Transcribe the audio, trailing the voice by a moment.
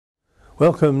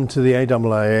Welcome to the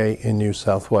AIIA in New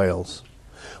South Wales.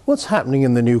 What's happening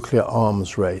in the nuclear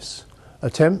arms race?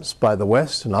 Attempts by the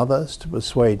West and others to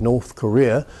persuade North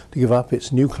Korea to give up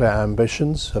its nuclear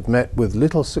ambitions have met with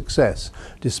little success,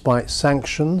 despite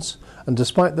sanctions and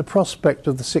despite the prospect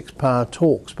of the six-power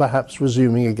talks perhaps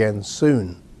resuming again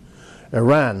soon.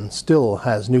 Iran still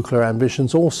has nuclear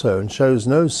ambitions also and shows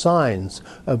no signs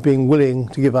of being willing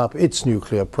to give up its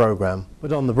nuclear program.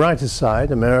 But on the brighter side,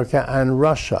 America and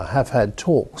Russia have had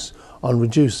talks on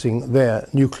reducing their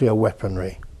nuclear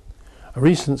weaponry. A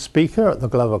recent speaker at the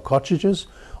Glover Cottages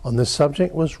on this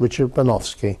subject was Richard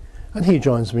Broinowski, and he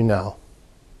joins me now.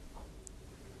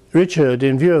 Richard,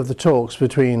 in view of the talks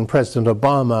between President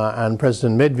Obama and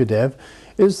President Medvedev,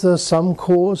 is there some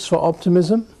cause for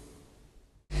optimism?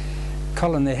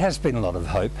 Colin, there has been a lot of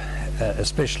hope,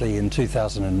 especially in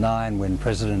 2009 when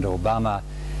President Obama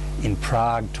in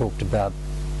Prague talked about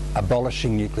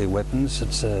abolishing nuclear weapons.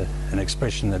 It's an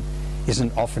expression that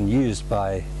isn't often used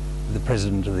by the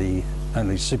president of the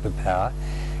only superpower.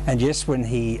 And yes, when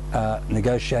he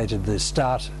negotiated the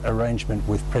START arrangement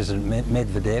with President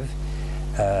Medvedev,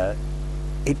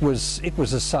 it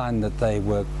was a sign that they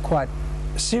were quite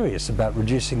serious about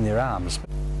reducing their arms.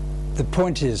 The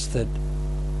point is that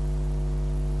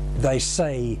they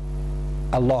say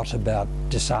a lot about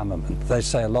disarmament. They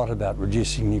say a lot about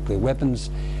reducing nuclear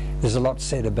weapons. There's a lot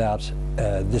said about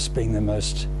this being the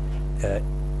most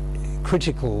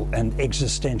critical and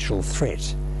existential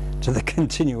threat to the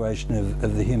continuation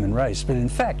of the human race. But in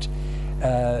fact,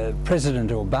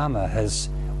 President Obama has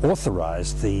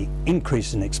authorized the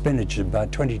increase in expenditure by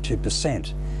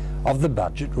 22% of the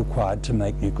budget required to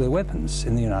make nuclear weapons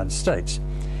in the United States.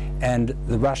 And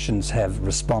the Russians have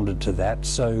responded to that,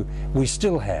 so we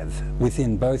still have,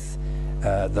 within both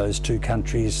those two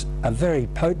countries, a very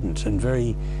potent and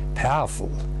very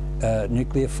powerful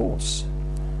nuclear force.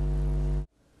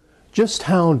 Just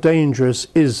how dangerous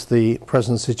is the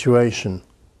present situation?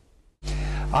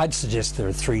 I'd suggest there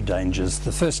are three dangers.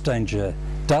 The first danger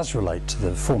does relate to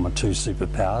the former two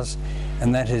superpowers,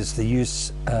 and that is the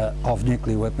use of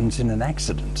nuclear weapons in an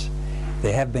accident.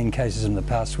 There have been cases in the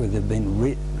past where there have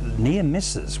been near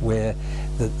misses, where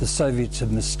the Soviets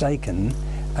have mistaken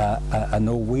a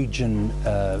Norwegian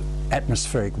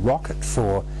atmospheric rocket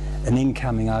for an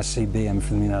incoming ICBM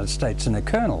from the United States, and a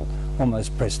colonel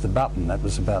almost pressed the button. That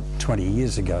was about 20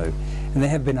 years ago. And there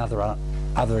have been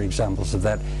other examples of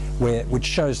that, which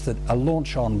shows that a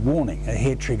launch-on warning, a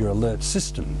hair-trigger alert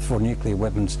system for nuclear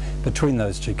weapons between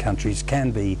those two countries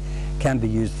can be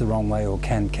used the wrong way, or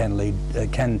can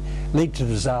lead to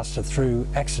disaster through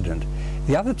accident.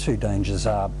 The other two dangers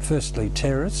are, firstly,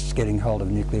 terrorists getting hold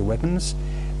of nuclear weapons.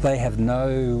 They have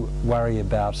no worry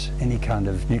about any kind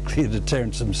of nuclear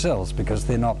deterrence themselves, because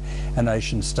they're not a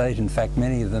nation state. In fact,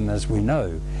 many of them, as we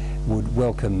know, would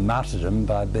welcome martyrdom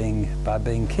by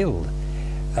being killed.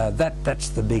 That's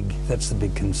the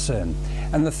big concern.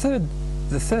 And the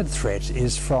third threat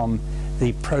is from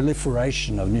the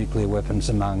proliferation of nuclear weapons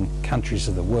among countries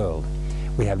of the world.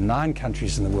 We have 9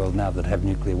 countries in the world now that have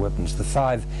nuclear weapons. The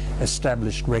 5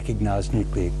 established, recognized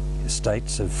nuclear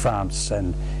states of France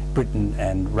and Britain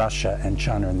and Russia and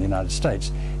China and the United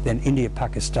States. Then India,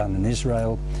 Pakistan and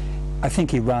Israel. I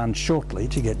think Iran shortly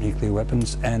to get nuclear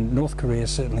weapons, and North Korea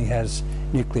certainly has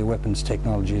nuclear weapons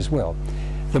technology as well.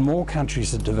 The more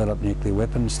countries that develop nuclear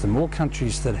weapons, the more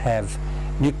countries that have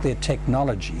nuclear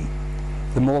technology,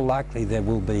 the more likely there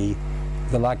will be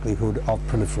the likelihood of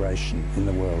proliferation in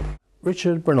the world.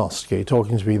 Richard Broinowski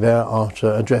talking to me there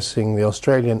after addressing the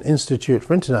Australian Institute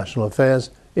for International Affairs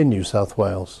in New South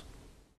Wales.